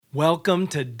Welcome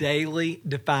to Daily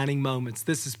Defining Moments.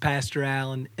 This is Pastor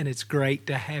Allen, and it's great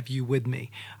to have you with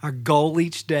me. Our goal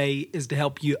each day is to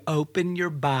help you open your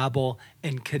Bible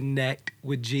and connect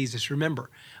with Jesus. Remember,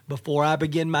 before I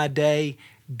begin my day,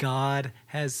 God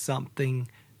has something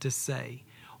to say.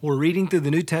 We're reading through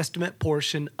the New Testament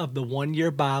portion of the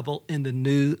one-year Bible in the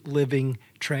New Living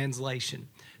Translation.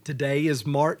 Today is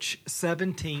March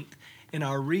 17th, and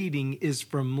our reading is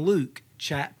from Luke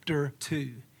chapter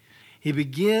 2. He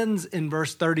begins in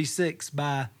verse 36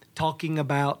 by talking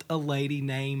about a lady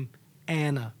named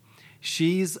Anna.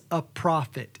 She's a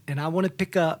prophet, and I want to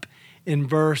pick up in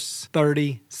verse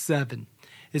 37.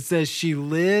 It says, she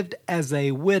lived as a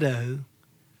widow,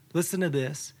 listen to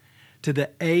this, to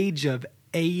the age of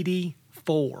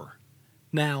 84.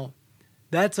 Now,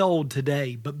 that's old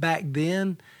today, but back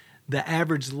then, the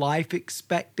average life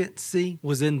expectancy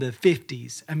was in the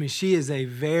 50s. I mean, she is a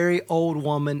very old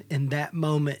woman in that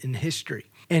moment in history.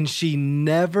 And she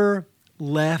never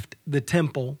left the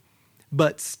temple,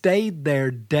 but stayed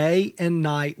there day and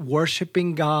night,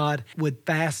 worshiping God with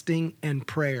fasting and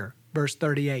prayer. Verse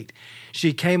 38,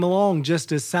 she came along just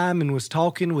as Simon was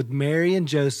talking with Mary and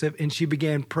Joseph, and she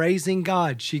began praising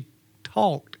God. She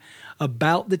talked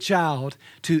about the child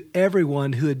to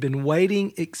everyone who had been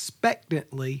waiting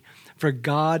expectantly for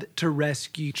God to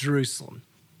rescue Jerusalem.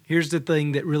 Here's the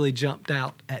thing that really jumped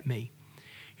out at me.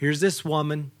 Here's this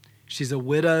woman. She's a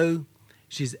widow.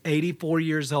 She's 84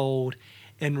 years old.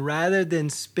 And rather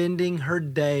than spending her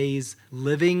days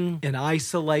living in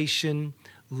isolation,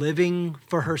 living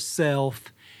for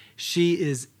herself, she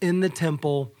is in the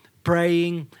temple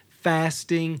praying,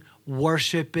 fasting,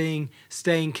 worshiping,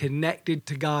 staying connected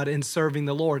to God and serving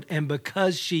the Lord. And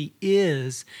because she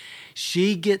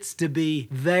gets to be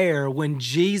there when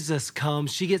Jesus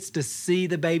comes. She gets to see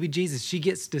the baby Jesus. She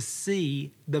gets to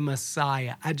see the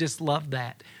Messiah. I just love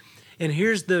that. And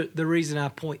here's the reason I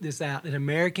point this out. In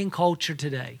American culture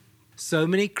today, so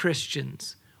many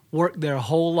Christians work their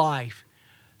whole life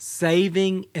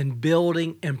saving and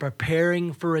building and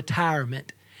preparing for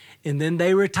retirement. And then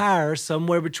they retire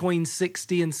somewhere between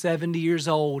 60 and 70 years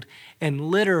old and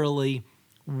literally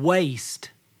waste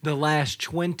the last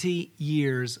 20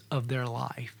 years of their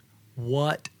life.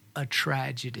 What a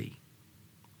tragedy.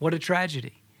 What a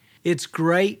tragedy. It's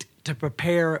great to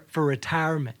prepare for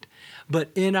retirement,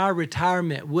 but in our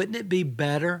retirement, wouldn't it be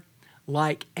better,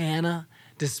 like Anna,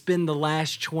 to spend the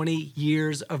last 20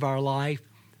 years of our life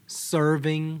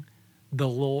serving the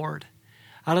Lord?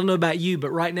 I don't know about you, but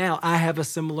right now I have a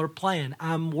similar plan.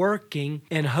 I'm working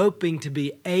and hoping to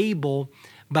be able,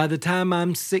 by the time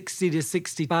I'm 60 to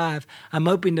 65, I'm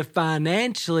hoping to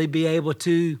financially be able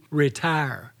to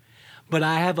retire. But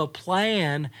I have a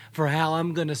plan for how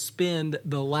I'm going to spend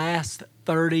the last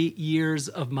 30 years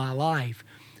of my life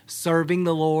serving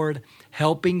the Lord,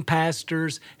 helping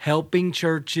pastors, helping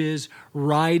churches,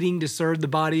 writing to serve the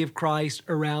body of Christ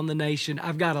around the nation.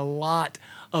 I've got a lot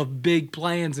of big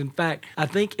plans. In fact, I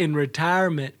think in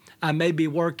retirement, I may be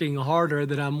working harder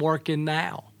than I'm working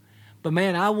now. But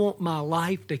man, I want my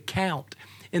life to count.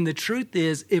 And the truth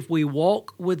is, if we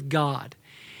walk with God,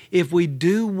 if we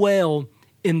do well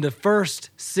in the first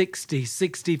 60,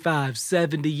 65,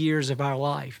 70 years of our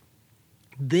life,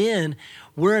 then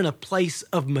we're in a place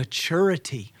of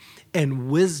maturity and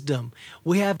wisdom.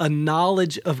 We have a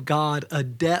knowledge of God, a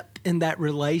depth in that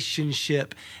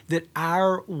relationship that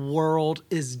our world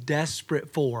is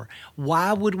desperate for.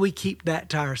 Why would we keep that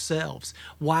to ourselves?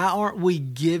 Why aren't we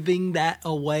giving that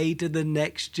away to the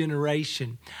next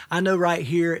generation? I know right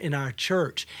here in our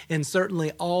church, and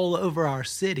certainly all over our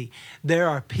city, there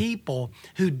are people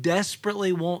who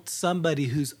desperately want somebody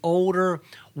who's older,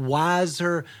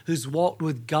 wiser, who's walked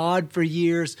with God for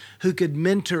years, who could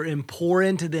mentor and pour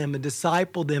into them and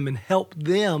disciple them and help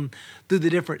them through the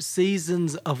different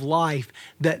seasons of life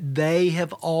that they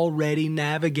have already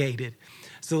navigated.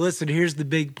 So listen, here's the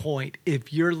big point.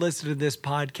 If you're listening to this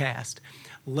podcast,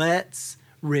 let's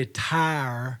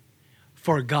retire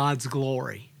for God's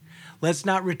glory. Let's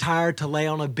not retire to lay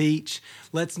on a beach.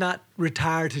 Let's not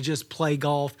retire to just play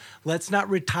golf. Let's not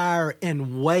retire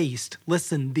and waste,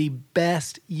 listen, the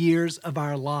best years of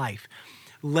our life.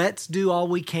 Let's do all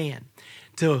we can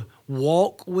to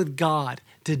walk with God,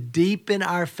 to deepen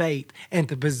our faith, and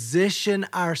to position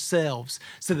ourselves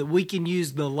so that we can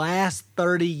use the last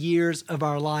 30 years of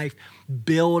our life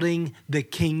building the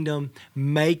kingdom,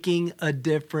 making a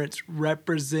difference,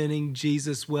 representing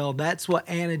Jesus well. That's what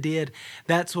Anna did.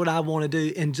 That's what I want to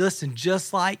do. And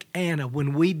just like Anna,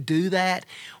 when we do that,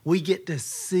 we get to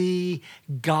see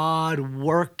God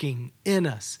working in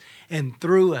us and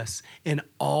through us and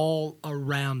all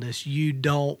around us. You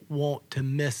don't want to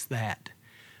miss that.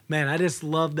 Man, I just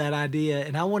love that idea.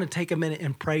 And I want to take a minute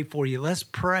and pray for you. Let's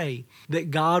pray that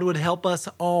God would help us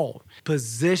all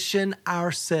position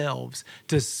ourselves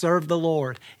to serve the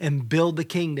Lord and build the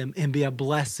kingdom and be a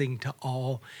blessing to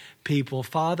all people.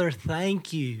 Father,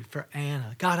 thank you for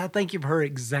Anna. God, I thank you for her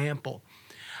example.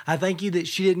 I thank you that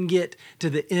she didn't get to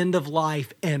the end of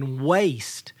life and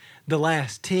waste the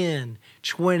last 10,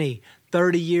 20,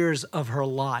 30 years of her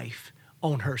life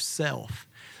on herself.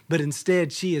 But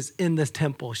instead, she is in the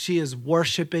temple. She is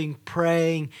worshiping,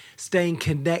 praying, staying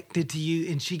connected to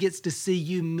you, and she gets to see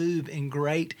you move in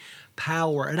great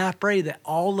power. And I pray that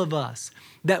all of us,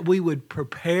 that we would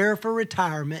prepare for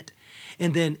retirement,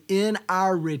 and then in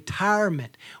our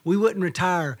retirement, we wouldn't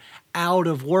retire out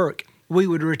of work. We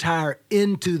would retire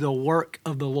into the work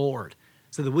of the Lord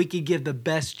so that we could give the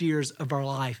best years of our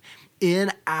life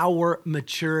in our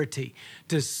maturity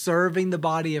to serving the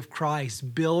body of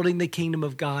Christ, building the kingdom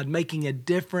of God, making a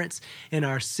difference in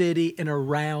our city and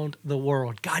around the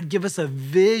world. God, give us a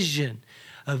vision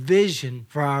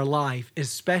for our life,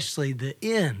 especially the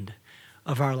end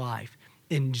of our life.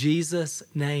 In Jesus'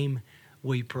 name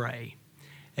we pray.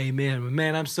 Amen.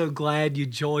 Man, I'm so glad you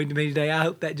joined me today. I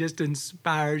hope that just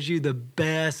inspires you. The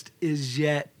best is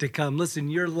yet to come. Listen,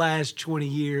 your last 20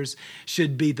 years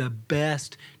should be the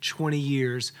best 20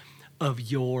 years of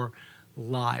your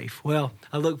life. Well,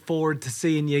 I look forward to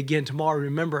seeing you again tomorrow.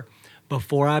 Remember,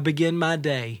 before I begin my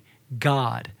day,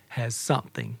 God has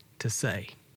something to say.